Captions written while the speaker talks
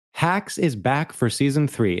Hacks is back for season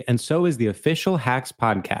 3, and so is the official Hacks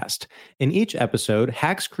podcast. In each episode,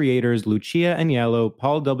 Hacks creators Lucia Aniello,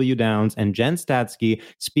 Paul W. Downs, and Jen Statsky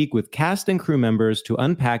speak with cast and crew members to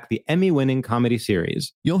unpack the Emmy-winning comedy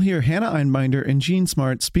series. You'll hear Hannah Einbinder and Gene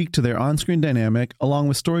Smart speak to their on-screen dynamic, along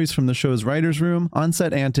with stories from the show's writer's room,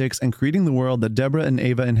 on-set antics, and creating the world that Deborah and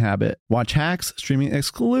Ava inhabit. Watch Hacks, streaming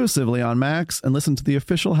exclusively on Max, and listen to the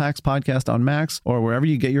official Hacks podcast on Max or wherever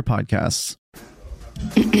you get your podcasts.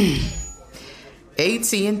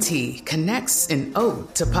 AT&T connects an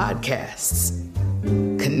ode to podcasts.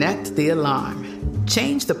 Connect the alarm.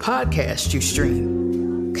 Change the podcast you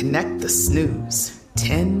stream. Connect the snooze.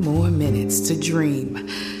 10 more minutes to dream.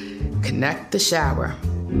 Connect the shower.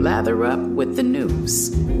 Lather up with the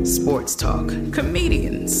news. Sports talk,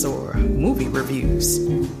 comedians, or movie reviews.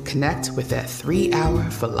 Connect with that 3-hour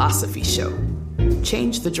philosophy show.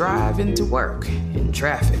 Change the drive into work in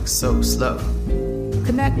traffic so slow.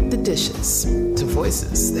 Connect the dishes to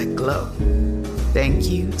voices that glow. Thank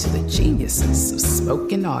you to the geniuses of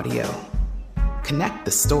spoken audio. Connect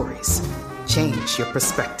the stories. Change your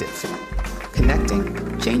perspective.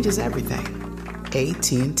 Connecting changes everything.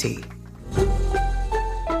 AT&T.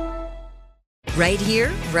 Right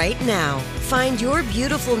here, right now. Find your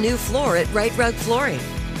beautiful new floor at Right Rug Flooring.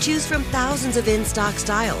 Choose from thousands of in-stock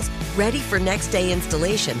styles, ready for next day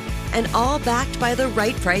installation, and all backed by the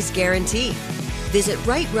right price guarantee. Visit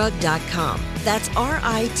rightrug.com. That's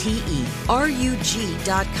RITERUG.com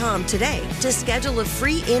today to schedule a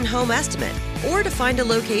free in-home estimate or to find a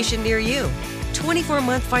location near you.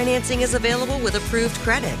 24-month financing is available with approved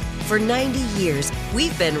credit. For 90 years,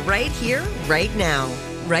 we've been right here, right now.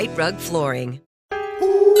 Right Rug Flooring.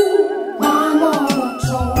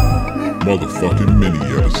 Motherfucking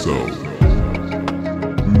mini-episode.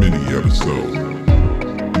 Mini-episode.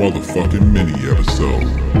 Motherfucking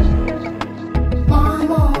mini-episode.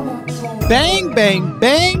 Bang, bang,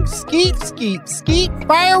 bang, skeet, skeet, skeet,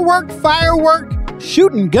 firework, firework,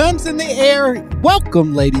 shooting guns in the air.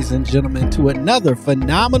 Welcome, ladies and gentlemen, to another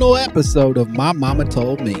phenomenal episode of My Mama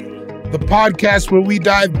Told Me. The podcast where we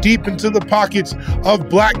dive deep into the pockets of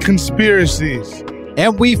black conspiracies.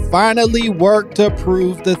 And we finally work to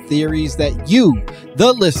prove the theories that you,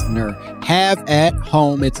 the listener, have at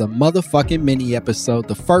home. It's a motherfucking mini episode,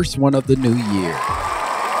 the first one of the new year.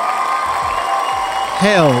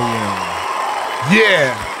 Hell yeah.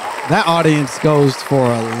 Yeah. That audience goes for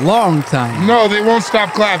a long time. No, they won't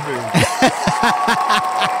stop clapping.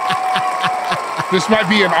 This might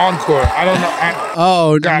be an encore. I don't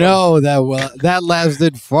know. That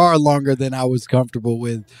lasted far longer than I was comfortable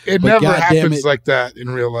with. It never happens like that in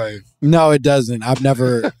real life. No, it doesn't. I've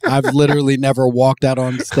literally never walked out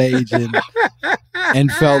on stage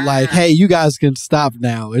and felt like, hey, you guys can stop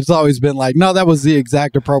now. It's always been like, no, that was the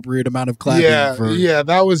exact appropriate amount of clapping. Yeah,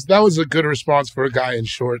 that was a good response for a guy in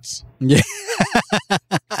shorts. Yeah.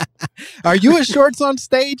 Are you a shorts on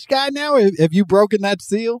stage guy now? Have you broken that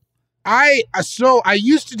seal? I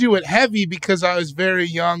used to do it heavy because I was very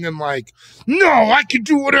young and like, no, I can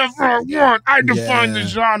do whatever I want. I define the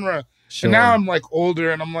genre. Sure. And now I'm like older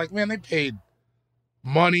and I'm like, man, they paid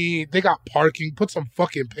money. They got parking. Put some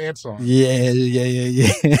fucking pants on. Yeah.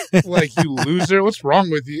 Like, you loser. What's wrong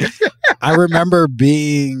with you? I remember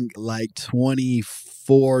being like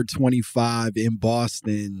 24, 25 in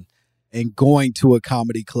Boston and going to a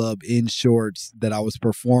comedy club in shorts that I was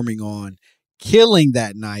performing on, killing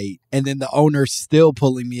that night, and then the owner still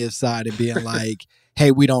pulling me aside and being like, hey,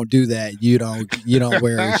 we don't do that. You don't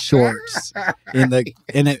wear shorts.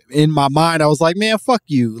 In my mind, I was like, man, fuck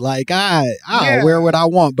you. Like, I'll wear what I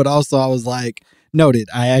want. But also I was like, noted,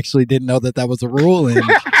 I actually didn't know that was a rule, and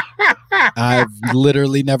I've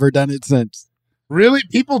literally never done it since. Really?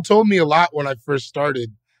 People told me a lot when I first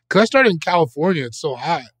started. Because I started in California. It's so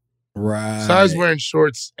hot. Right. So I was wearing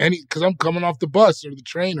shorts because I'm coming off the bus or the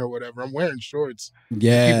train or whatever. I'm wearing shorts.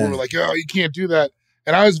 Yeah. People were like, oh, you can't do that.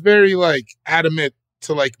 And I was very like adamant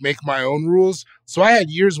to like make my own rules. So I had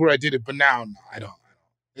years where I did it, but now no, I don't.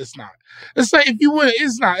 It's not. It's like, if you would,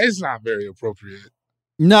 it's not very appropriate.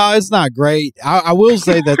 No, it's not great. I will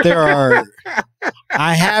say that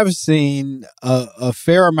I have seen a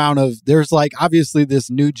fair amount of, there's like obviously this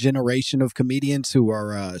new generation of comedians who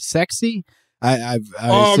are sexy. I'm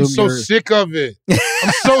so sick of it.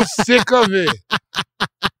 I'm so sick of it.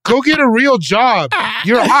 Go get a real job.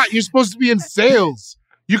 You're hot. You're supposed to be in sales.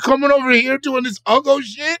 You coming over here doing this Uggo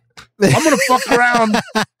shit? I'm going to fuck around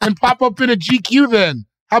and pop up in a GQ then.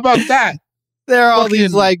 How about that? There are all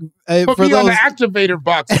these like put me on the activator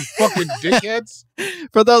box, you fucking dickheads.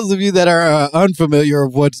 For those of you that are unfamiliar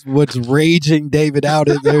of what's raging David out,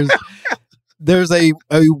 there's a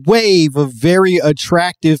wave of very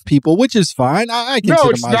attractive people, which is fine. I consider No,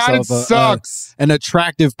 it's not. It myself sucks. an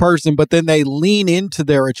attractive person, but then they lean into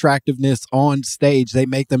their attractiveness on stage. They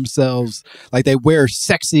make themselves like they wear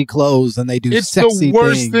sexy clothes and they do It's sexy the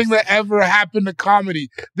worst things. thing that ever happened to comedy.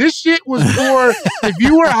 This shit was for if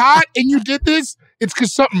you were hot and you did this, it's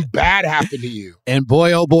because something bad happened to you. And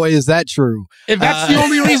boy, oh boy, is that true. And that's the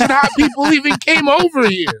only reason hot people even came over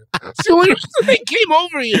here. It's the only reason they came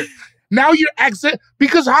over here. Now your accent,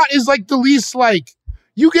 because hot is like the least like,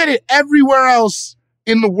 you get it everywhere else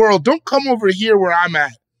in the world. Don't come over here where I'm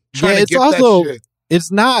at. Yeah, it's also,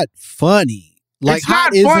 it's not funny. Like, it's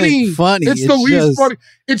hot not funny. isn't funny. It's the least funny.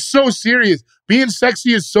 It's so serious. Being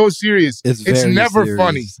sexy is so serious. It's never serious.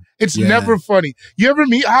 funny. It's Yeah. never funny. You ever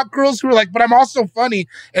meet hot girls who are like, but I'm also funny,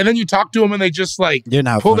 and then you talk to them and they just like You're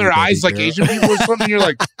not pull funny, their eyes baby like girl. Asian people or something. You're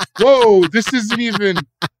like, whoa, this isn't even.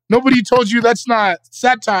 Nobody told you that's not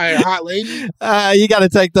satire, hot lady. You got to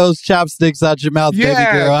take those chopsticks out your mouth, baby girl.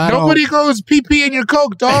 Yeah, nobody goes pee pee in your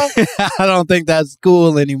Coke, dog. I don't think that's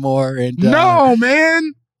cool anymore. And No,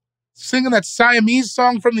 man. Singing that Siamese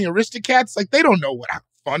song from the Aristocats, like they don't know what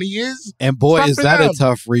funny is. And boy, Stop is for that them. a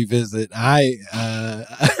tough revisit. I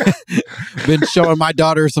been showing my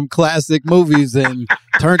daughter some classic movies, and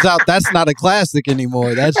turns out that's not a classic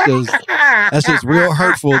anymore. That's just real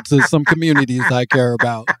hurtful to some communities I care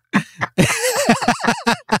about.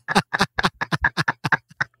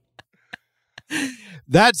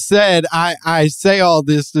 That said, I say all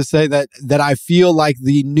this to say that I feel like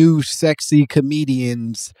the new sexy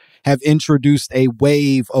comedians have introduced a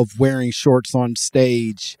wave of wearing shorts on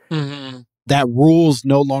stage. Mm-hmm. That rules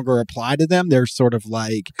no longer apply to them. They're sort of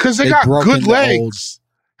like, Because they they've got broken good the legs. old-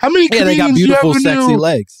 How many Yeah, they comedians got beautiful, you ever sexy knew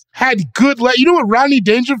legs. had good legs? You know what Rodney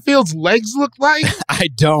Dangerfield's legs look like? I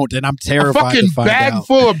don't, and I'm A terrified fucking to find bag out.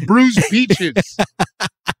 full of bruised peaches.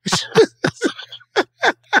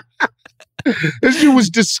 This shit was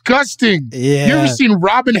disgusting. Yeah. You ever seen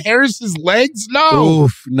Robin Harris's legs? No.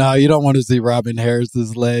 Oof, no, you don't want to see Robin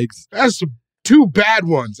Harris's legs. That's two bad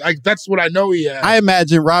ones. That's what I know he had. I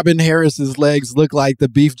imagine Robin Harris's legs look like the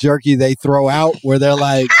beef jerky they throw out, where they're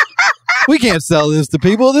like, "We can't sell this to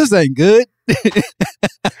people. This ain't good."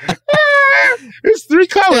 It's 3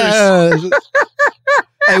 colors.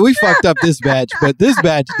 Hey, we fucked up this batch, but this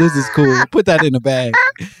is cool. Put that in a bag.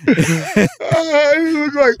 You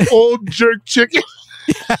look like old jerk chicken.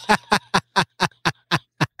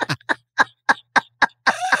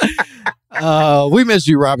 We miss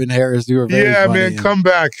you, Robin Harris. You were very Yeah, funny. man, come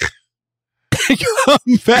back.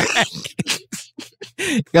 Come back.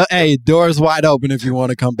 Hey, doors wide open if you want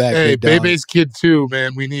to come back. Hey, big dog. Bebe's kid too,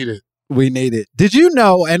 man. We need it. We need it. Did you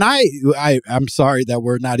know? And I'm sorry that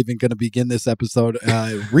we're not even going to begin this episode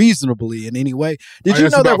reasonably in any way. Did you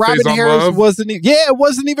That's know that about Robin Faison Harris Love? wasn't? It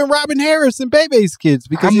wasn't even Robin Harris and Bebe's kids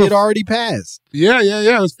because he had already passed. Yeah.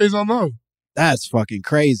 It's Faison Love. That's fucking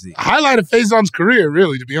crazy. Highlight of Faison's career,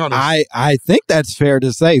 really, to be honest. I think that's fair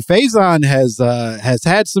to say. Faison has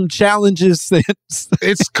had some challenges since.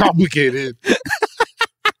 It's complicated.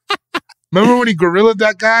 Remember when he gorillaed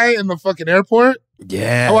that guy in the fucking airport?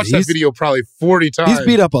 Yeah, I watched that video probably 40 times. He's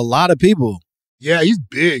beat up a lot of people. Yeah, he's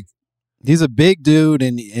big. He's a big dude,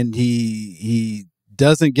 and he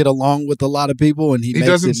doesn't get along with a lot of people, and he makes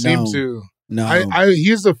doesn't it seem known. to. No,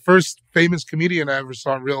 he's the first famous comedian I ever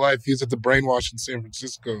saw in real life. He was at the Brainwash in San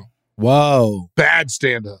Francisco. Whoa, Bad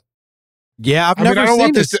stand-up. Yeah, I've I mean, never I don't seen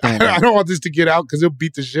want this. this. I don't want this to get out because he'll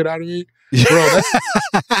beat the shit out of me, bro.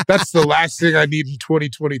 That's the last thing I need in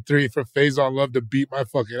 2023 for Faison Love to beat my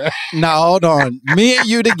fucking ass. No, hold on. Me and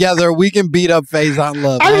you together, we can beat up Faison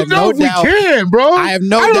Love. I don't know if we can, bro. I have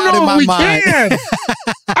no doubt in my mind. Can.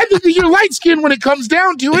 I think that you're light skinned when it comes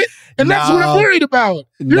down to it, and that's what I'm worried about.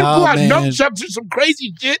 You're gonna pull out nunchucks or some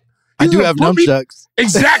crazy shit. I do have nunchucks.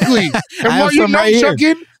 Exactly. And I have while you're some right here.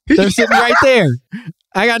 nunchucking, They're sitting right there.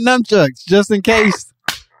 I got nunchucks just in case.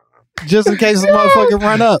 Just in case the motherfucker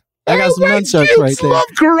run up. I got some nunchucks right there. Love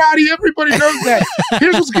karate. Everybody knows that.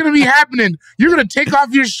 Here's what's going to be happening. You're going to take off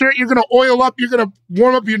your shirt. You're going to oil up. You're going to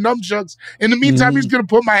warm up your nunchucks. In the meantime, he's going to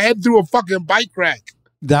put my head through a fucking bike rack.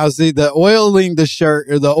 Now, see, the oiling the shirt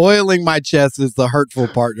or the oiling my chest is the hurtful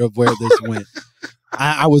part of where this went.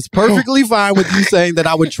 I was perfectly fine with you saying that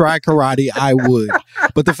I would try karate. I would.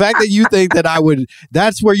 But the fact that you think that I would,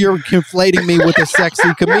 that's where you're conflating me with a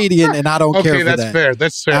sexy comedian, and I don't care for that. Okay, that's fair.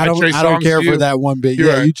 That's fair. I don't care for that one bit. You're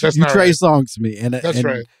Yeah, right. you That's you not Trey right. songs me. And That's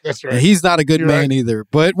right. That's right. And he's not a good You're man right. either.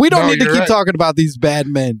 But we don't No, need to you're keep right. talking about these bad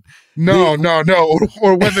men. No.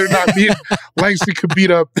 Or whether or not me and Langston could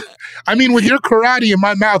beat up. I mean, with your karate in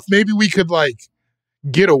my mouth, maybe we could, like,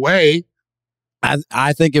 get away.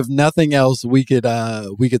 I think if nothing else, we could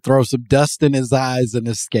throw some dust in his eyes and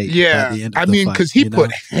escape. Yeah, by the end of I the mean, fight, because he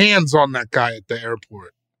put hands on that guy at the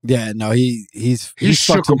airport. Yeah, no, he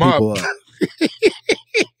shook fucked some him up. people up.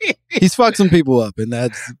 He's fucked some people up, and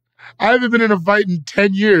that's I haven't been in a fight in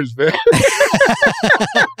 10 years, man.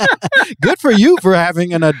 good for you for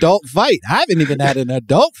having an adult fight. I haven't even had an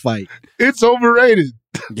adult fight. It's overrated.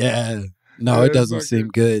 Yeah, no, it doesn't seem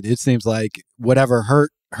good. It seems like whatever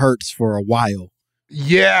hurts for a while.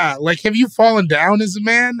 Yeah, like, have you fallen down as a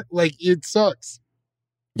man? Like, it sucks.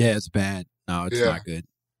 Yeah, it's bad. No, it's not good.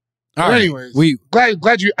 All right. Anyways,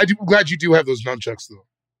 glad you do have those nunchucks though.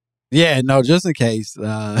 Yeah, no, just in case.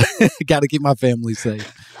 Got to keep my family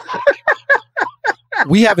safe.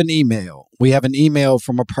 We have an email. We have an email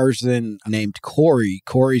from a person named Corey.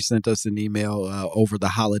 Corey sent us an email over the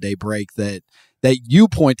holiday break that you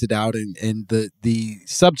pointed out, and the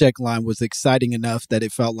subject line was exciting enough that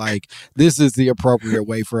it felt like this is the appropriate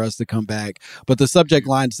way for us to come back. But the subject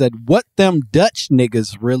line said, "What them Dutch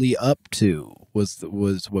niggas really up to?" was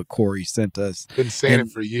what Corey sent us. Been saying it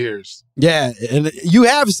for years. Yeah, and you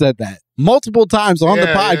have said that multiple times on the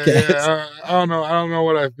podcast. Yeah. I don't know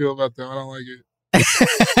what I feel about that. I don't like it.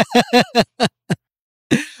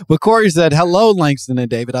 But Corey said, "Hello, Langston and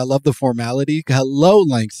David. I love the formality. Hello,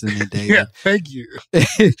 Langston and David." Yeah, thank you.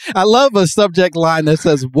 I love a subject line that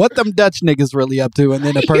says, "What them Dutch niggas really up to?" And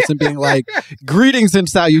then a person being like, "Greetings and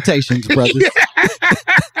salutations, brothers."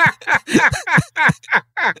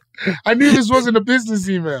 I knew this wasn't a business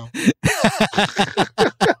email.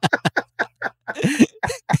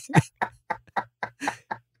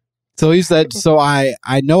 So he said, "So I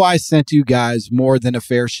know I sent you guys more than a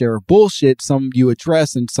fair share of bullshit. Some you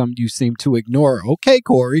address and some you seem to ignore." Okay,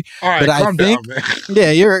 Corey. All right, but calm down, man. Yeah,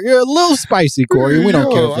 you're a little spicy, Corey. We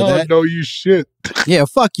don't care for that. I don't know you shit. Yeah,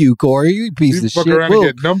 fuck you, Corey. You piece of fuck shit. around and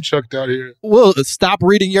get nunchucked out here. We'll stop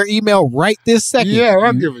reading your email right this second. Yeah, I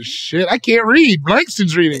don't give a shit. I can't read.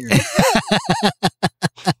 Langston's reading it.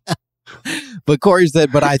 But Corey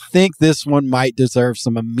said, "But I think this one might deserve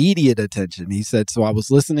some immediate attention." He said, "So I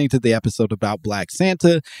was listening to the episode about Black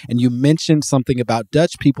Santa, and you mentioned something about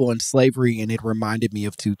Dutch people and slavery, and it reminded me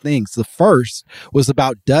of two things. The first was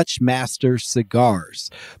about Dutch Masters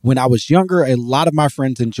cigars. When I was younger, a lot of my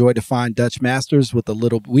friends enjoyed to find Dutch Masters with a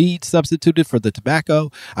little weed substituted for the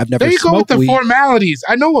tobacco. I've never smoked weed." There you go with the formalities.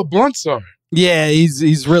 I know what blunts are. Yeah,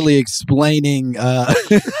 he's really explaining a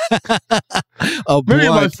Many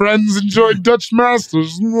of my friends enjoyed Dutch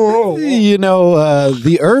Masters. Whoa. You know,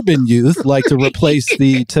 the urban youth like to replace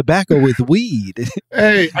the tobacco with weed.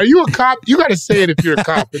 Hey, are you a cop? You got to say it if you're a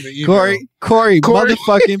cop in the email. Corey,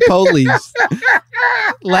 motherfucking police.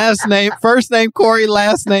 First name Corey,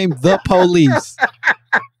 last name the police.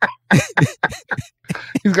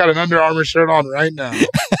 He's got an Under Armour shirt on right now.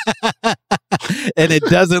 And it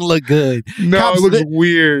doesn't look good. No, Cops, it looks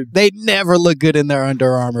weird. They never look good in their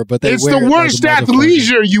Under Armour, but it's the worst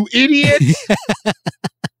athleisure, you idiot.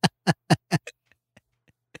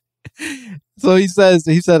 So he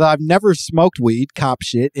said, "I've never smoked weed, cop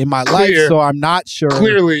shit, in my life, so I'm not sure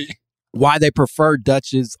why they prefer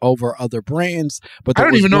Dutches over other brands." But I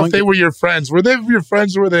don't even know if they were your friends. Were they your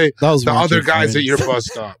friends or were they the other guys at your bus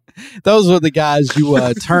stop? Those were the guys you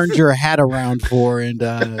turned your hat around for and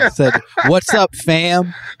said, "What's up,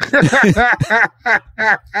 fam?"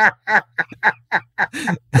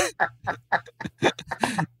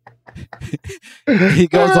 He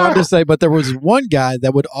goes on to say, "But there was one guy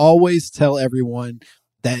that would always tell everyone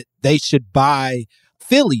that they should buy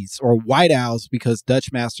fillies or white owls because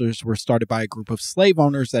Dutch Masters were started by a group of slave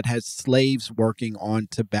owners that had slaves working on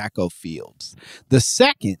tobacco fields. The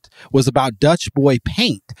second was about Dutch boy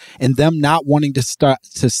paint and them not wanting to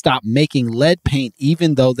stop making lead paint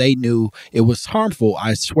even though they knew it was harmful.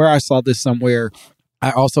 I swear I saw this somewhere. I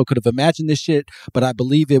also could have imagined this shit, but I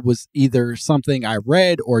believe it was either something I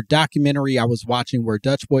read or documentary I was watching where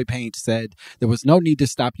Dutch Boy Paint said there was no need to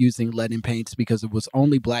stop using lead in paints because it was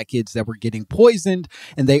only black kids that were getting poisoned,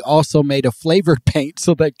 and they also made a flavored paint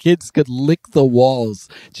so that kids could lick the walls."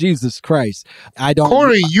 Jesus Christ.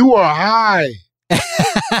 Corey, you are high.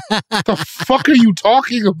 The fuck are you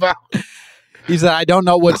talking about? He said, "I don't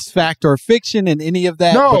know what's fact or fiction in any of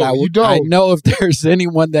that, no, but you don't. I know if there's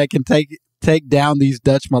anyone that can take down these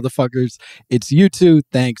Dutch motherfuckers, it's you two.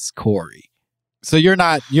 Thanks, Corey." So you're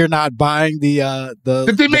not buying the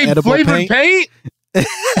That they made flavored paint? The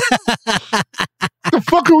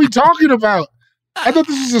fuck are we talking about? I thought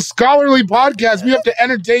this was a scholarly podcast. We have to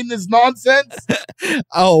entertain this nonsense.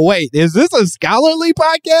 Oh, wait. Is this a scholarly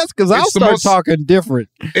podcast? Because I'll start talking different.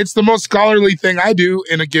 It's the most scholarly thing I do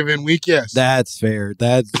in a given week, yes. That's fair.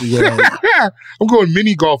 Yeah. I'm going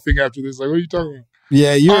mini golfing after this. Like, what are you talking about?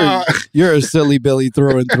 Yeah, you're a silly Billy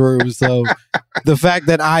through and through. So the fact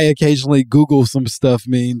that I occasionally Google some stuff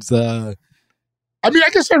means... I mean,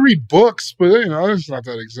 I guess I read books, but it's not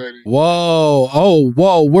that exciting. Whoa!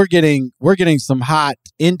 We're getting some hot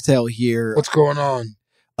intel here. What's going on?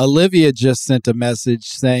 Olivia just sent a message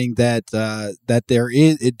saying that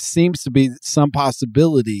it seems to be some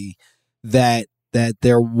possibility that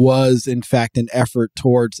there was in fact an effort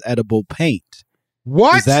towards edible paint.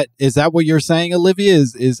 What? Is that what you're saying, Olivia?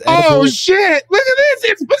 Is edible? Oh shit! Look at this!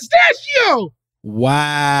 It's pistachio.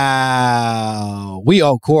 Wow. We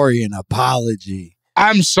owe Corey an apology.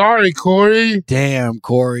 I'm sorry, Corey. Damn,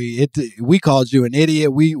 Corey. We called you an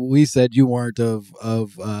idiot. We said you weren't of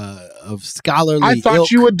scholarly I thought ilk.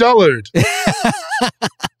 you a dullard.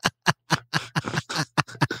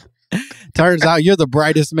 Turns out you're the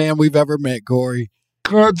brightest man we've ever met, Corey.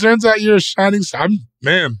 Turns out you're a shining star.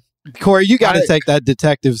 Man. Corey, you got to take that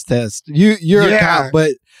detective's test. You're a cop,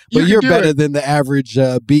 but you're better than the average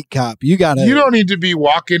beat cop. You don't need to be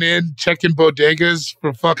walking in checking bodegas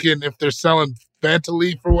for fucking if they're selling Fanta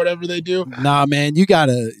Leaf or whatever they do. Nah, man, you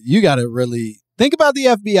gotta really think about the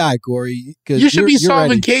FBI, Corey. You should be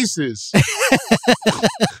solving cases.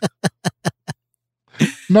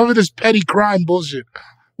 None of this petty crime bullshit.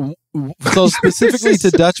 So specifically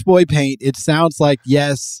to Dutch Boy Paint, it sounds like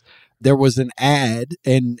yes. There was an ad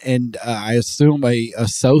and I assume a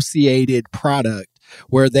associated product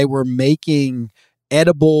where they were making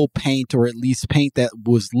edible paint or at least paint that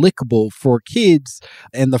was lickable for kids.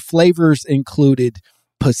 And the flavors included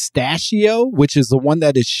pistachio, which is the one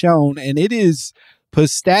that is shown. And it is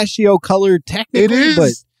pistachio colored technically. It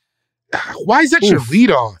is. But why is that your lead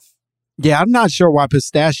off? Yeah, I'm not sure why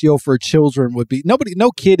pistachio for children would be.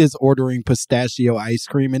 No kid is ordering pistachio ice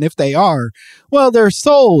cream. And if they are, well, their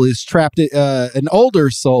soul is trapped, an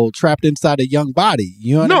older soul trapped inside a young body.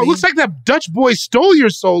 You know what I mean? It looks like that Dutch boy stole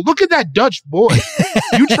your soul. Look at that Dutch boy.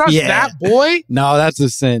 You trust that boy? No, that's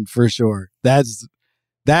a sin for sure. That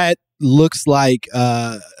looks like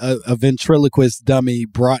a ventriloquist dummy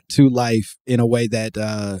brought to life in a way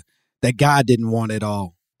that God didn't want at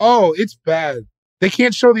all. Oh, it's bad. They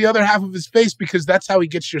can't show the other half of his face because that's how he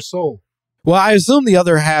gets your soul. Well, I assume the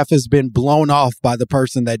other half has been blown off by the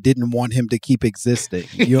person that didn't want him to keep existing.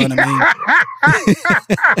 You know what I mean?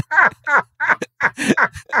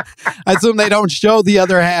 I assume they don't show the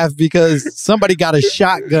other half because somebody got a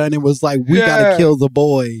shotgun and was like, we got to kill the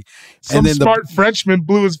boy. Some smart Frenchman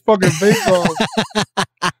blew his fucking face off.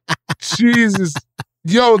 Jesus.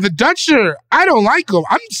 Yo, the Dutcher, I don't like him.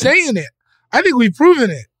 I'm saying it. I think we've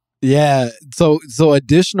proven it. Yeah, so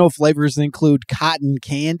additional flavors include cotton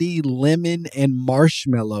candy, lemon, and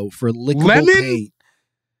marshmallow for lickable paint.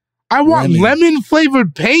 I want lemon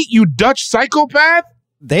flavored paint, you Dutch psychopath.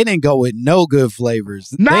 They didn't go with no good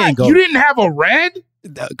flavors. You didn't have a red?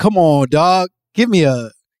 Come on, dog. Give me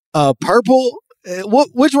a purple.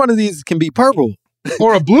 Which one of these can be purple?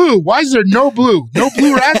 Or a blue? Why is there no blue? No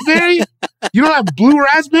blue raspberry? You don't have blue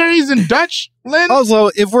raspberries in Dutch, Lynn?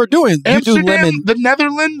 Also, if we're doing Amsterdam, you do lemon, the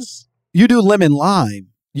Netherlands, you do lemon lime.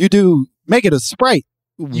 You do make it a Sprite.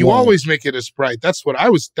 You always make it a Sprite. That's how I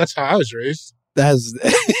was raised. I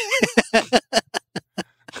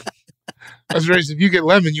was raised. If you get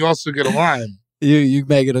lemon, you also get a lime. You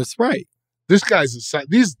make it a Sprite. This guy's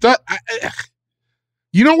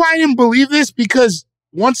you know why I didn't believe this? Because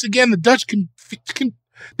once again, the Dutch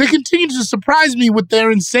they continue to surprise me with their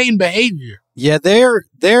insane behavior. Yeah, they're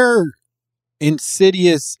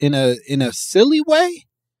insidious in a silly way,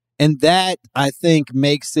 and that I think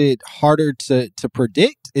makes it harder to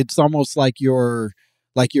predict. It's almost like you're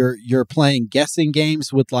playing guessing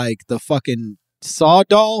games with like the fucking Saw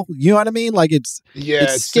doll. You know what I mean? Like it's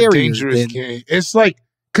scary. A dangerous game. It's like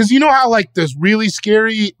because you know how like those really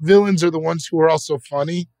scary villains are the ones who are also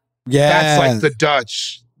funny. Yeah, that's like the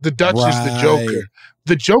Dutch. The Dutch is the Joker.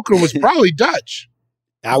 The Joker was probably Dutch.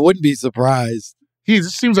 I wouldn't be surprised.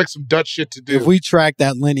 This seems like some Dutch shit to do. If we track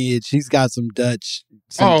that lineage, he's got some Dutch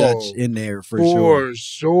Dutch in there for sure. For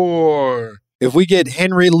sure. If we get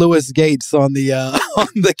Henry Louis Gates on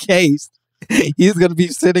the case, he's gonna be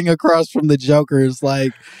sitting across from the Joker. It's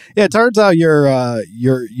like, yeah, it turns out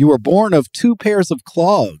you were born of two pairs of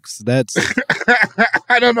clogs. That's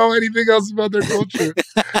I don't know anything else about their culture.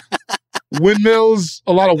 Windmills,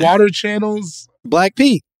 a lot of water channels. Black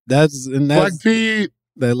Pete. That's Black Pete.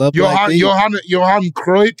 They love Black Pete. Johan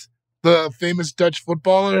Cruyff, the famous Dutch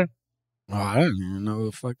footballer. Oh, I don't even know who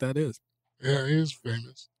the fuck that is. Yeah, he is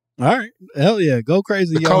famous. All right. Hell yeah. Go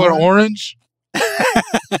crazy. The color orange?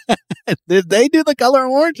 Did they do the color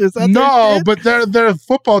orange? Is that no, but their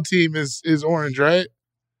football team is orange, right?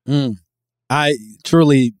 I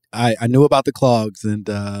knew about the clogs and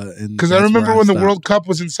because I remember when the World Cup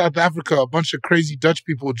was in South Africa, a bunch of crazy Dutch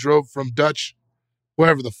people drove from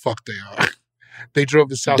wherever the fuck they are. They drove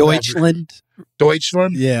to South Deutschland? Africa.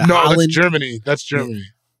 Deutschland? Yeah. No, Holland. that's Germany. That's Germany. Yeah.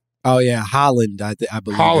 Oh yeah, Holland. I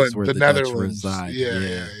believe Holland, that's where the Netherlands. Dutch reside.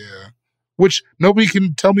 Yeah. Which nobody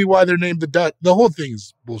can tell me why they're named the Dutch. The whole thing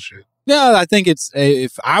is bullshit. No, I think it's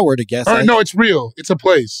if I were to guess. No, it's real. It's a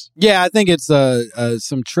place. Yeah, I think it's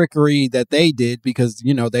some trickery that they did because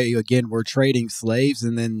they again were trading slaves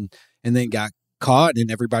and then got caught and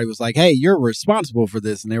everybody was like, "Hey, you're responsible for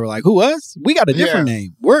this," and they were like, "Who, us? We got a different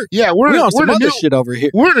name. We're on some other shit over here.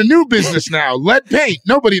 We're in a new business now. Lead paint.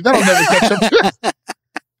 That'll never catch up to us."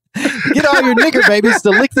 Get all your nigger babies to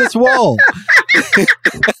lick this wall.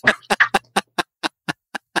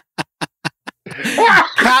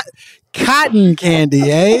 Cotton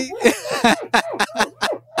candy, eh?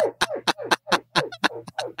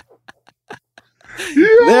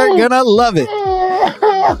 They're gonna love it.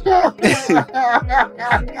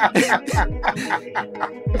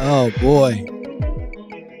 Oh boy.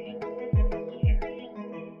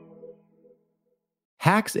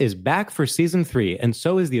 Hacks is back for season 3, and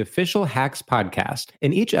so is the official Hacks podcast.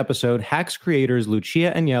 In each episode, Hacks creators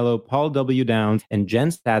Lucia Aniello, Paul W. Downs, and Jen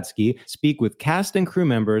Statsky speak with cast and crew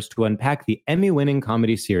members to unpack the Emmy-winning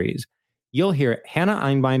comedy series. You'll hear Hannah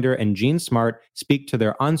Einbinder and Jean Smart speak to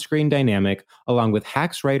their on-screen dynamic, along with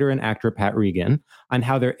Hacks writer and actor Pat Regan, on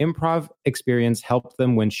how their improv experience helped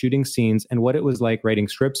them when shooting scenes and what it was like writing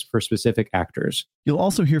scripts for specific actors. You'll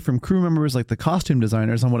also hear from crew members like the costume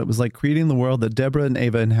designers on what it was like creating the world that Deborah and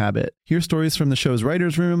Ava inhabit. Hear stories from the show's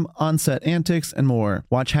writer's room, on-set antics, and more.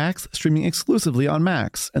 Watch Hacks streaming exclusively on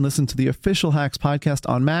Max, and listen to the official Hacks podcast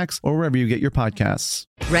on Max or wherever you get your podcasts.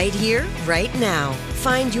 Right here, right now.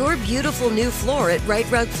 Find your beautiful new floor at Right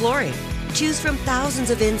Rug Flooring. Choose from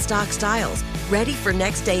thousands of in-stock styles, ready for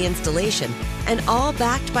next day installation, and all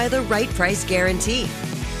backed by the right price guarantee.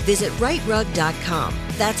 Visit rightrug.com.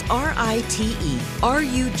 That's RITERUG.com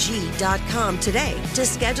today to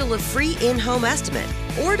schedule a free in-home estimate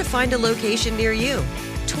or to find a location near you.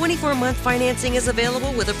 24-month financing is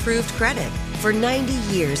available with approved credit. For 90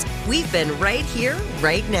 years, we've been right here,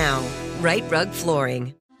 right now. Right Rug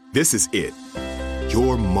Flooring. This is it.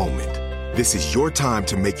 Your moment. This is your time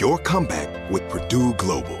to make your comeback with Purdue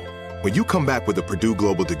Global. When you come back with a Purdue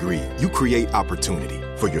Global degree, you create opportunity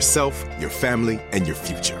for yourself, your family, and your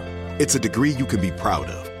future. It's a degree you can be proud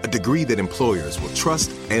of, a degree that employers will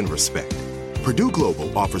trust and respect. Purdue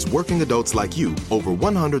Global offers working adults like you over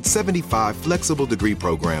 175 flexible degree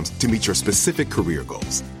programs to meet your specific career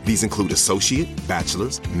goals. These include associate,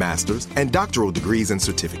 bachelor's, master's, and doctoral degrees and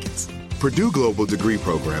certificates. Purdue Global degree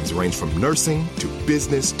programs range from nursing to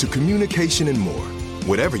business to communication and more.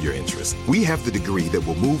 Whatever your interest, we have the degree that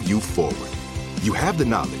will move you forward. You have the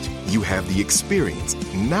knowledge, you have the experience.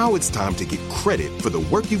 Now it's time to get credit for the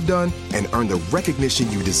work you've done and earn the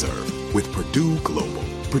recognition you deserve with Purdue Global,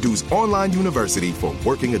 Purdue's online university for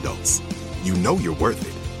working adults. You know you're worth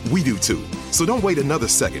it. We do too. So don't wait another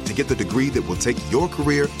second to get the degree that will take your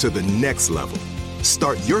career to the next level.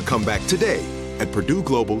 Start your comeback today at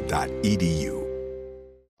purdueglobal.edu.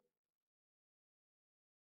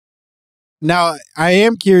 Now, I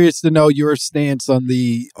am curious to know your stance on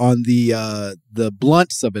the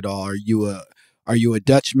blunts of it all. Are you a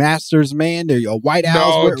Dutch Masters man? Are you a White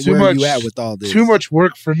House? Where are you at with all this? Too much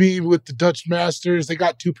work for me with the Dutch Masters. They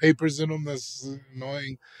got 2 papers in them. That's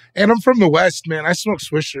annoying. And I'm from the West, man. I smoke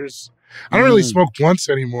Swishers. I don't really smoke blunts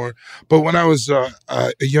anymore. But when I was a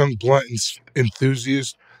young blunt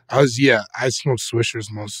enthusiast, I smoke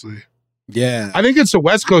Swishers mostly. Yeah. I think it's a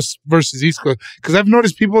West Coast versus East Coast because I've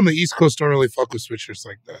noticed people on the East Coast don't really fuck with Swishers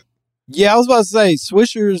like that. Yeah, I was about to say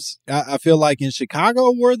Swishers. I feel like in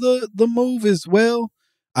Chicago were the move as well.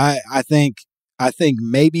 I think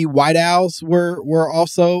maybe White Owls were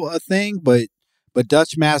also a thing, but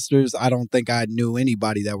Dutch Masters, I don't think I knew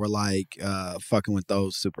anybody that were like fucking with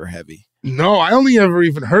those super heavy. No, I only ever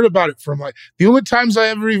even heard about it from like the only times I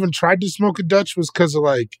ever even tried to smoke a Dutch was because of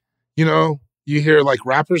like, you hear like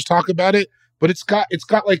rappers talk about it, but it's got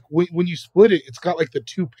like when you split it, it's got like the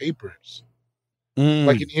 2 papers,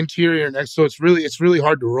 like an interior and so it's really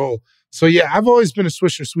hard to roll. So yeah, I've always been a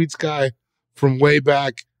Swisher Sweets guy from way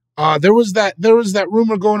back. There was that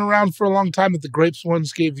rumor going around for a long time that the grapes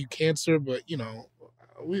ones gave you cancer, but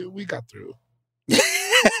we got through.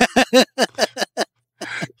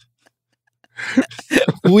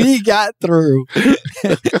 We got through.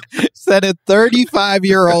 Said a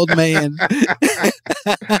 35-year-old man.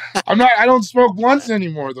 I don't smoke blunts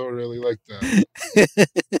anymore though, really like that.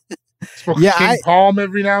 Smoke King Palm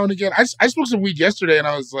every now and again. I smoked some weed yesterday and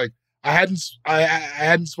I was like, I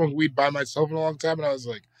hadn't smoked weed by myself in a long time and I was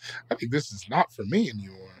like, I think this is not for me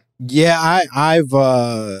anymore. Yeah,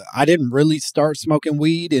 I didn't really start smoking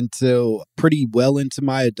weed until pretty well into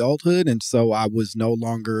my adulthood, and so I was no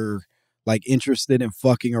longer like interested in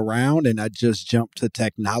fucking around, and I just jumped to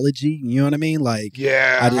technology. You know what I mean? Like,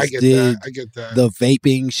 yeah, I get that. The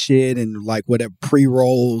vaping shit and like whatever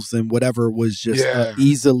pre-rolls and whatever was just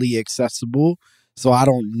easily accessible. So I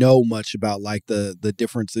don't know much about like the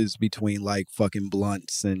differences between like fucking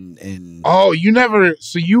blunts and Oh, you never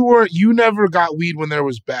got weed when there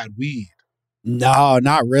was bad weed. No,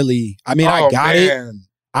 not really. I mean, I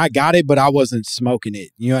got it, but I wasn't smoking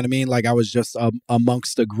it. You know what I mean? Like I was just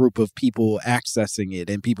amongst a group of people accessing it,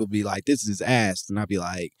 and people be like, "This is ass," and I'd be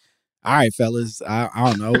like, "All right, fellas, I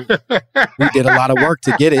don't know. We did a lot of work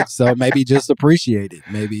to get it, so maybe just appreciate it.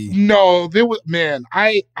 Maybe." No, there was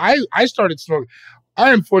I started smoking.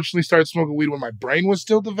 I unfortunately started smoking weed when my brain was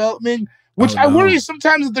still developing, which I worry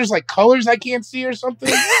sometimes that there's like colors I can't see or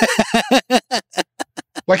something.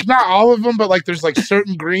 Like not all of them, but like there's like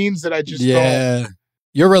certain greens that I just don't.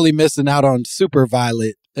 You're really missing out on super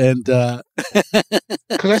violet and because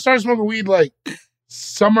I started smoking weed like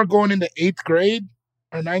summer going into 8th grade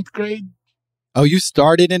or 9th grade. Oh, you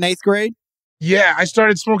started in 8th grade? Yeah, I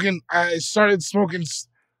started smoking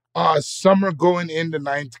summer going into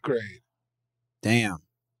 9th grade. Damn.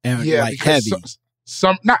 And like heavy.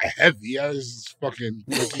 Some not heavy. I was fucking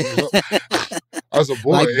I was a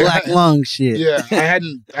boy. Like black lung shit. Yeah,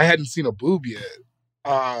 I hadn't seen a boob yet.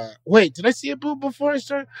 Wait, did I see a boob before I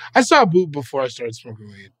started? I saw a boob before I started smoking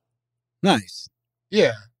weed. Nice.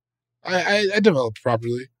 Yeah. I developed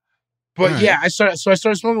properly. But right. I started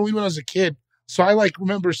smoking weed when I was a kid. So I like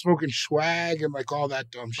remember smoking swag and like all that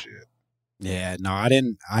dumb shit. Yeah, no, I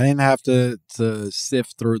didn't have to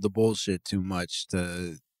sift through the bullshit too much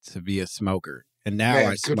to be a smoker. And now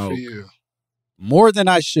I smoke more than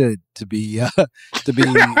I should to be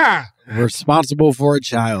responsible for a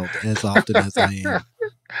child as often as I am.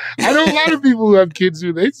 I know a lot of people who have kids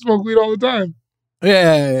who they smoke weed all the time.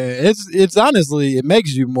 Yeah, it's honestly, it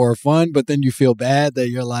makes you more fun, but then you feel bad that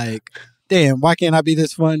you're like, damn, why can't I be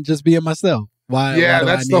this fun just being myself? Why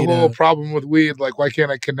that's the whole problem with weed. Like, why can't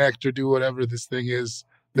I connect or do whatever this thing is?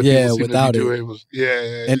 Without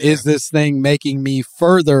it. And is this thing making me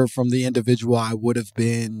further from the individual I would have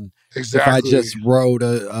been if I just rode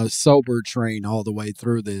a sober train all the way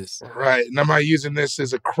through this? Right. And am I using this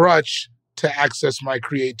as a crutch to access my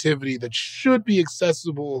creativity that should be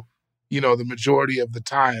accessible, the majority of the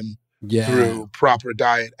time through proper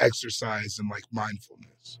diet, exercise, and like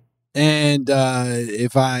mindfulness? And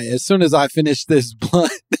as soon as I finish this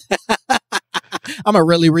blunt, I'm gonna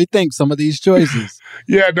really rethink some of these choices.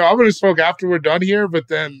 Yeah, no, I'm gonna smoke after we're done here, but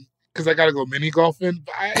then because I gotta go mini golfing.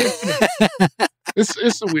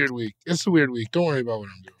 It's a weird week. It's a weird week. Don't worry about what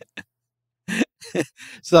I'm doing.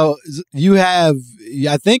 So you have,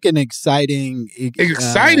 I think, an exciting.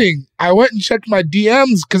 I went and checked my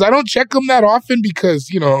DMs because I don't check them that often because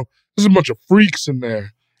there's a bunch of freaks in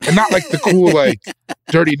there. And not like the cool, like,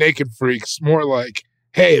 dirty naked freaks. More like,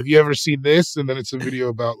 hey, have you ever seen this? And then it's a video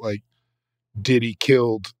about, like, Diddy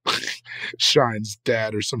killed Shine's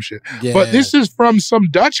dad or some shit. Yeah. But this is from some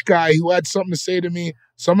Dutch guy who had something to say to me.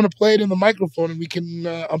 So I'm going to play it in the microphone and we can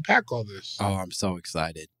unpack all this. Oh, I'm so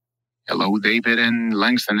excited. Hello, David and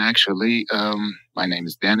Langston, actually. My name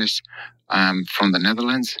is Dennis. I'm from the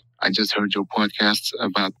Netherlands. I just heard your podcast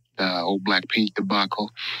about the old Black Pete debacle.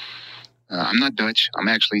 I'm not Dutch. I'm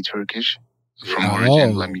actually Turkish from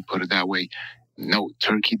origin. Let me put it that way. No,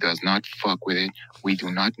 Turkey does not fuck with it. We do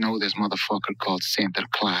not know this motherfucker called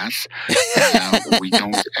Sinterklaas. We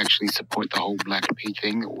don't actually support the whole Black Pete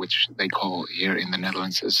thing, which they call here in the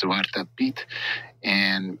Netherlands Zwarte Piet.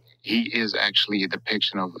 And he is actually a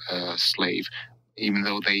depiction of a slave, even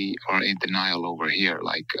though they are in denial over here.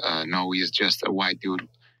 Like, no, he is just a white dude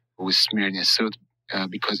who is smeared in soot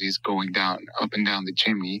because he's going up and down the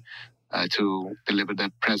chimney to deliver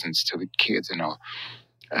the presents to the kids and all.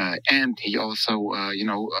 And he also,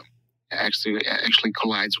 actually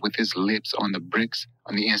collides with his lips on the bricks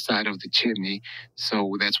on the inside of the chimney.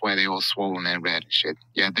 So that's why they're all swollen and red and shit.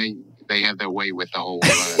 Yeah, they have their way with the whole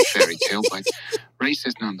fairy tale, but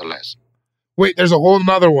racist nonetheless. Wait, there's a whole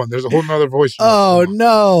nother one. There's a whole nother voice. Oh,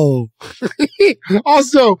 no.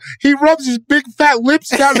 Also, he rubs his big fat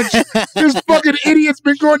lips down the This fucking idiot's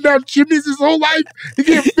been going down chimneys his whole life. He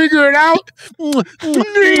can't figure it out. What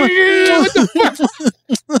the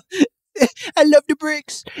fuck? I love the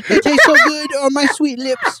bricks. They taste so good on my sweet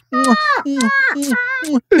lips.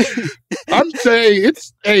 I'm saying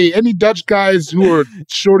any Dutch guys who are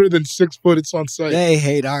shorter than 6 foot, it's on site. They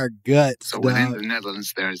hate our guts. So within the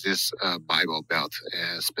Netherlands, there's this Bible Belt,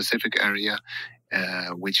 a specific area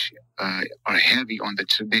which are heavy on the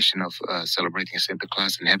tradition of celebrating Santa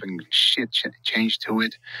Claus and having shit changed to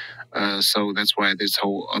it. So that's why this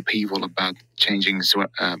whole upheaval about changing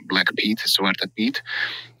Black Pete to Zwarte Piet.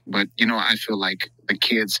 But, I feel like the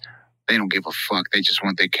kids, they don't give a fuck. They just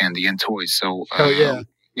want their candy and toys. So,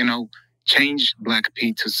 change Black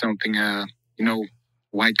Pete to something,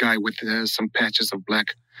 white guy with some patches of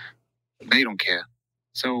black. They don't care.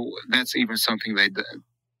 So that's even something they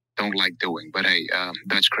don't like doing. But hey,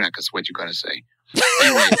 Dutch crack is what you gotta say.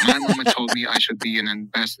 Anyway, my mama told me I should be an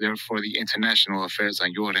ambassador for the international affairs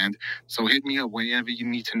on your end. So hit me up whenever you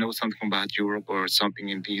need to know something about Europe or something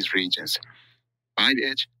in these regions. Bye,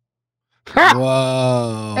 bitch.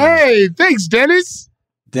 Whoa. Hey, thanks, Dennis.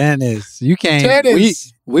 Dennis, you came.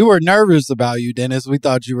 Dennis. We were nervous about you, Dennis. We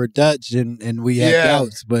thought you were Dutch and we had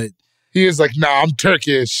doubts, but he is like, nah, I'm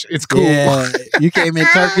Turkish. It's cool. Yeah, you came in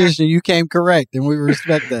Turkish and you came correct, and we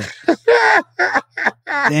respect that.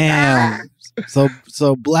 Damn.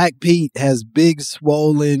 So Black Pete has big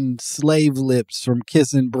swollen slave lips from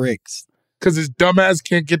kissing bricks. Because his dumbass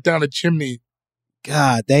can't get down a chimney.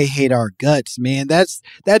 God, they hate our guts, man. That's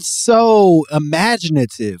so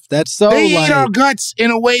imaginative. That's so they hate our guts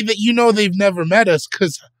in a way that they've never met us.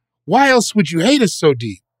 Because why else would you hate us so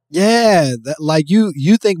deep? Yeah,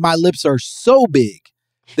 you think my lips are so big.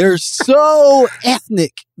 They're so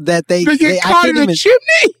ethnic that they get caught in a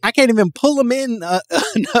chimney. I can't even pull them in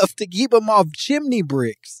enough to keep them off chimney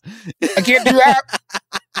bricks. I can't do that.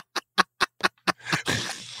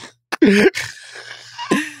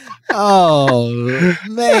 Oh,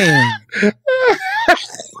 man.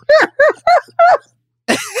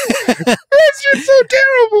 That's just so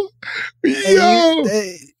terrible. Yo.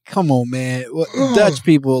 Come on, man. Dutch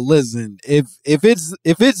people, listen. If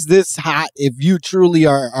it's this hot, if you truly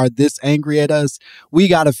are this angry at us, we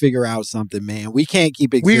got to figure out something, man. We can't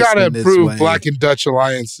keep existing. We got to improve way. Black and Dutch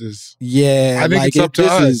alliances. Yeah, I think it's up to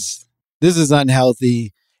us. This is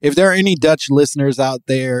unhealthy. If there are any Dutch listeners out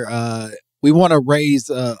there, we want to raise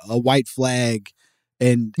a white flag.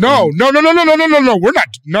 And no. We're not.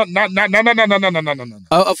 No.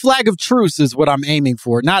 A flag of truce is what I'm aiming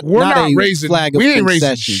for. We're not a raising. flag of we ain't concession.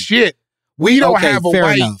 raising shit. We don't have a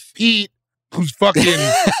white enough. Pete who's fucking.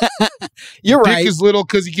 You're dick right. is little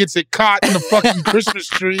because he gets it caught in the fucking Christmas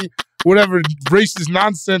tree. Whatever racist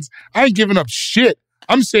nonsense. I ain't giving up shit.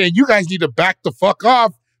 I'm saying you guys need to back the fuck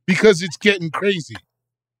off because it's getting crazy.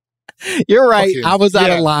 You're right. Okay. I was out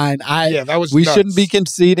of line. That was we nuts. shouldn't be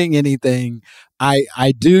conceding anything.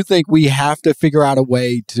 I do think we have to figure out a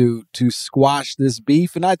way to squash this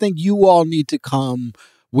beef, and I think you all need to come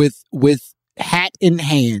with hat in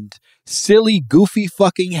hand, silly, goofy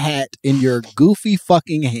fucking hat in your goofy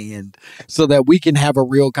fucking hand, so that we can have a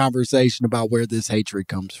real conversation about where this hatred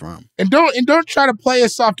comes from. And don't try to play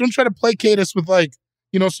us off. Don't try to placate us with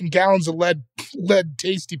some gallons of lead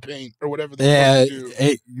tasty paint or whatever the fuck you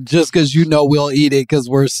do. Just because we'll eat it because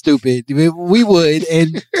we're stupid. We would,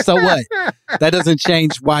 and so what? That doesn't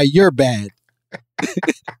change why you're bad.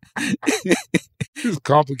 It's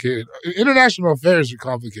complicated. International affairs are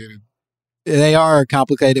complicated. They are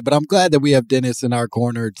complicated, but I'm glad that we have Dennis in our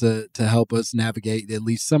corner to help us navigate at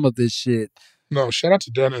least some of this shit. No, shout out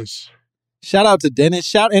to Dennis. Shout out to Dennis.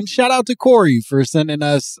 Shout out to Corey for sending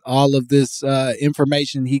us all of this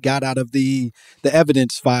information he got out of the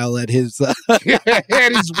evidence file at his at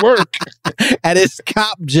his work, at his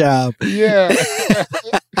cop job. Yeah,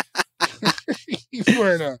 he's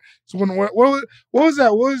wearing what was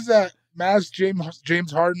that? What was that mask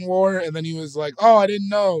James Harden wore? And then he was like, "Oh, I didn't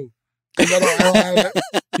know." I don't have that.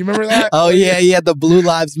 You remember that? Oh yeah, he had the Blue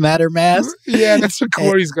Lives Matter mask. Yeah, that's what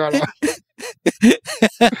Corey's got on.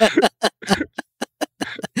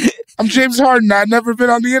 I'm James Harden. I've never been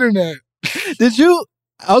on the internet. Did you?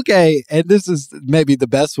 Okay, and this is maybe the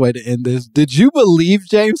best way to end this. Did you believe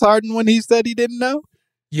James Harden when he said he didn't know?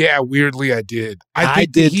 Yeah, weirdly I did. I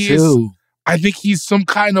did too. I think he's some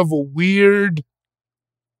kind of a weird,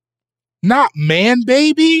 not man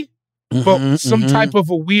baby, but some type of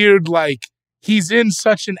a weird, he's in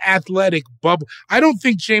such an athletic bubble. I don't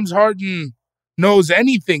think James Harden knows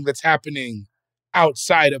anything that's happening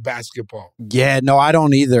outside of basketball. Yeah, no, I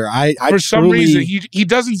don't either. I for some reason he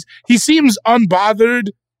doesn't. He seems unbothered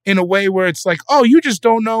in a way where it's like, oh, you just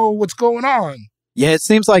don't know what's going on. Yeah, it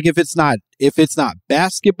seems like if it's not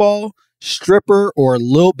basketball, stripper, or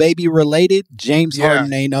Lil Baby related, James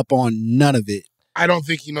Harden ain't up on none of it. I don't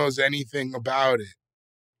think he knows anything about it.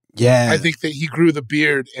 Yeah. I think that he grew the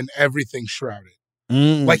beard and everything shrouded.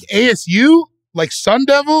 Like ASU, like Sun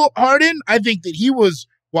Devil Harden, I think that he was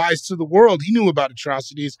wise to the world. He knew about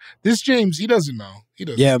atrocities. This James, he doesn't know. He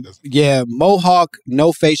doesn't. Yeah. Mohawk,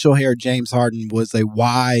 no facial hair. James Harden was a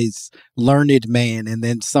wise, learned man, and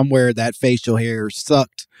then somewhere that facial hair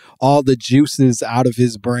sucked all the juices out of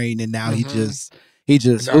his brain, and now he just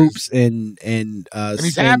hoops and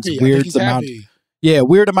he's spends happy.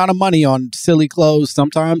 weird amount of money on silly clothes.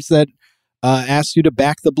 Sometimes that asks you to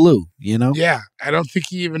back the blue. You know? Yeah, I don't think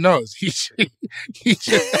he even knows.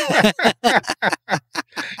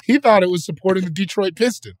 He thought it was supporting the Detroit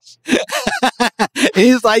Pistons.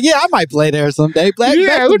 He's like, yeah, I might play there someday. Back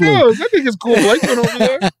who knows? I think it's cool. Blake went over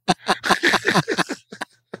there.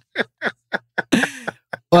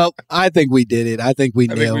 Well, I think we did it. I think we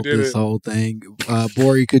nailed this whole thing.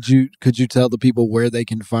 Bori, could you tell the people where they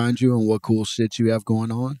can find you and what cool shit you have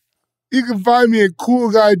going on? You can find me at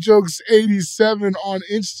Cool Guy Jokes 87 on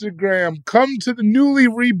Instagram. Come to the newly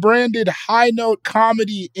rebranded High Note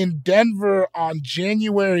Comedy in Denver on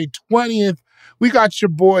January 20th. We got your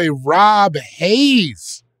boy Rob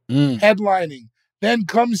Hayes headlining. Then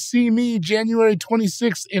come see me January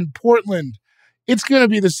 26th in Portland. It's going to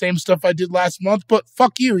be the same stuff I did last month, but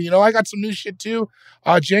fuck you. You know, I got some new shit too.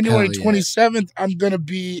 January 27th, I'm going to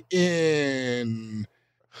be in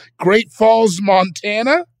Great Falls,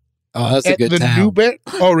 Montana. Oh, that's a good town.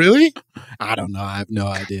 Oh, really? I don't know. I have no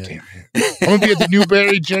idea. Damn it. I'm going to be at the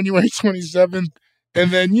Newberry January 27th.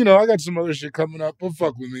 And then, you know, I got some other shit coming up. But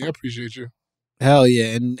fuck with me. I appreciate you. Hell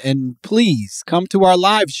yeah. And please come to our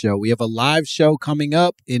live show. We have a live show coming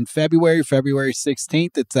up in February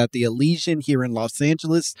 16th. It's at the Elysian here in Los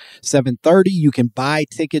Angeles, 7:30. You can buy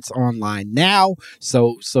tickets online now.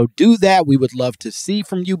 So do that. We would love to see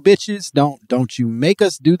from you bitches. Don't you make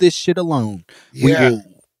us do this shit alone. Yeah.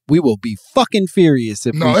 We will be fucking furious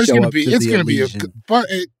if we show up to the Elysian. It's going to be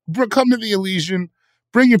come to the Elysian.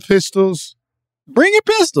 Bring your pistols. Bring your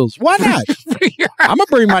pistols. Why not? I'm going to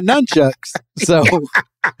bring my nunchucks. So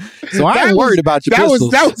I ain't worried about your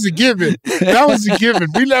pistols. That was a given. That was a given.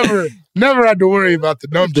 We never had to worry about the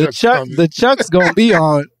nunchucks. The chucks going to be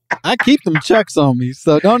on. I keep them chucks on me,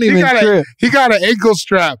 so don't even trip. He got an ankle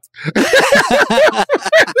strap. The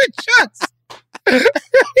chucks.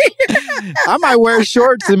 I might wear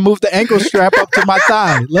shorts and move the ankle strap up to my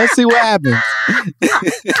thigh. Let's see what happens.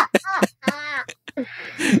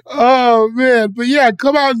 Oh, man. But yeah,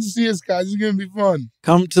 come out and see us, guys. It's going to be fun.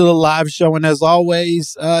 Come to the live show. And as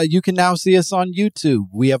always, you can now see us on YouTube.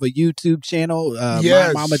 We have a YouTube channel.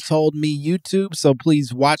 Yes. My mama told me YouTube. So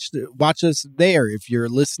please watch us there. If you're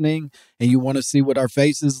listening and you want to see what our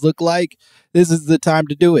faces look like, this is the time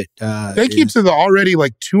to do it. Thank you to the already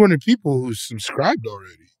like 200 people who subscribed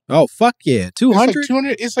already. Oh, fuck yeah. 200?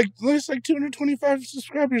 It's like 225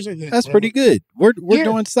 subscribers, I think. That's pretty good. We're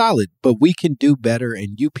doing solid, but we can do better,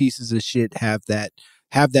 and you pieces of shit have that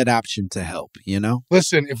option to help, you know?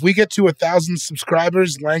 Listen, if we get to 1,000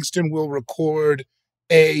 subscribers, Langston will record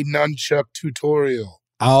a nunchuck tutorial.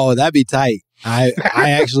 Oh, that'd be tight. I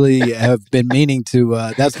actually have been meaning to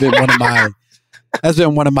that's been one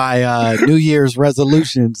of my New Year's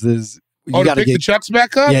resolutions is you got to get the chucks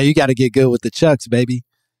back up? Yeah, you got to get good with the chucks, baby.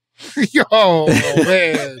 Yo,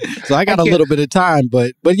 man. So I got a little bit of time,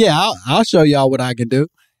 but yeah, I'll show y'all what I can do.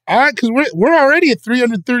 All right, because we're already at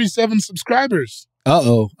 337 subscribers.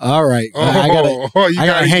 Uh-oh. All right. I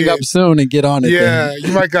gotta hang up soon and get on it. Yeah, then.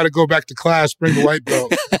 You might got to go back to class, bring the white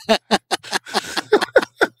belt.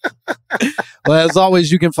 Well, as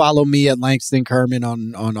always, you can follow me at Langston Kerman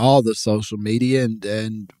on all the social media.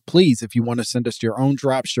 And please, if you want to send us your own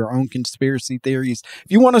drops, your own conspiracy theories,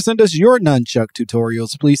 if you want to send us your nunchuck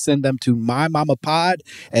tutorials, please send them to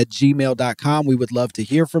mymamapod@gmail.com. We would love to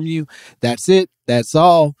hear from you. That's it. That's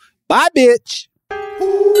all. Bye, bitch.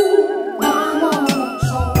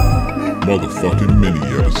 Motherfucking mini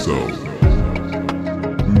episode.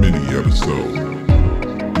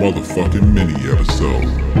 Motherfucking mini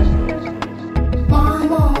episode.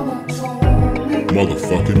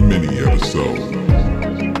 Motherfucking mini episode.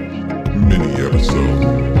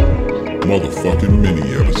 Motherfucking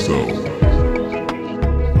mini episode.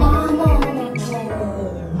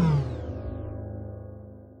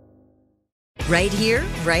 Right here,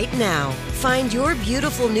 right now. Find your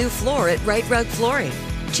beautiful new floor at Right Rug Flooring.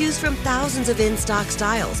 Choose from thousands of in-stock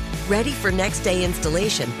styles, ready for next-day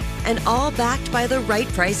installation, and all backed by the right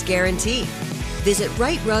price guarantee. Visit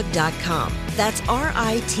rightrug.com. That's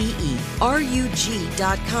RITERUG.com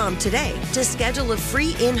today to schedule a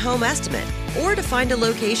free in-home estimate or to find a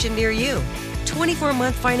location near you.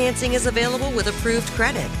 24-month financing is available with approved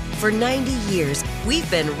credit. For 90 years, we've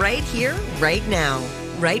been right here, right now.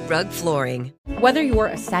 Right Rug Flooring. Whether you're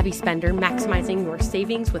a savvy spender maximizing your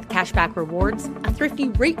savings with cashback rewards, a thrifty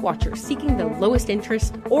rate watcher seeking the lowest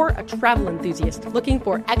interest, or a travel enthusiast looking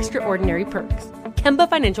for extraordinary perks, Kemba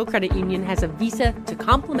Financial Credit Union has a visa to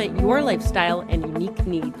complement your lifestyle and unique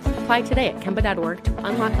needs. Apply today at Kemba.org to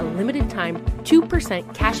unlock a limited-time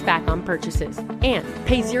 2% cash back on purchases and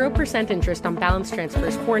pay 0% interest on balance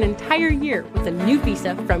transfers for an entire year with a new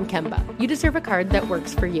visa from Kemba. You deserve a card that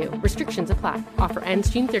works for you. Restrictions apply. Offer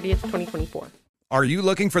ends June 30th, 2024. Are you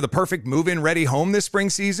looking for the perfect move-in ready home this spring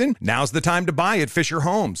season? Now's the time to buy at Fisher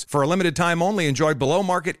Homes. For a limited time only, enjoy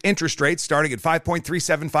below-market interest rates starting at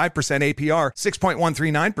 5.375% APR,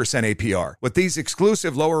 6.139% APR. With these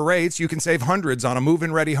exclusive lower rates, you can save hundreds on a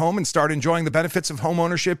move-in ready home and start enjoying the benefits of home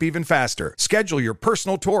ownership even faster. Schedule your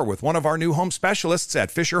personal tour with one of our new home specialists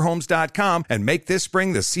at FisherHomes.com and make this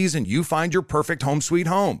spring the season you find your perfect home sweet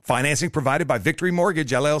home. Financing provided by Victory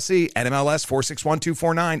Mortgage, LLC, NMLS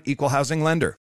 461249, Equal Housing Lender.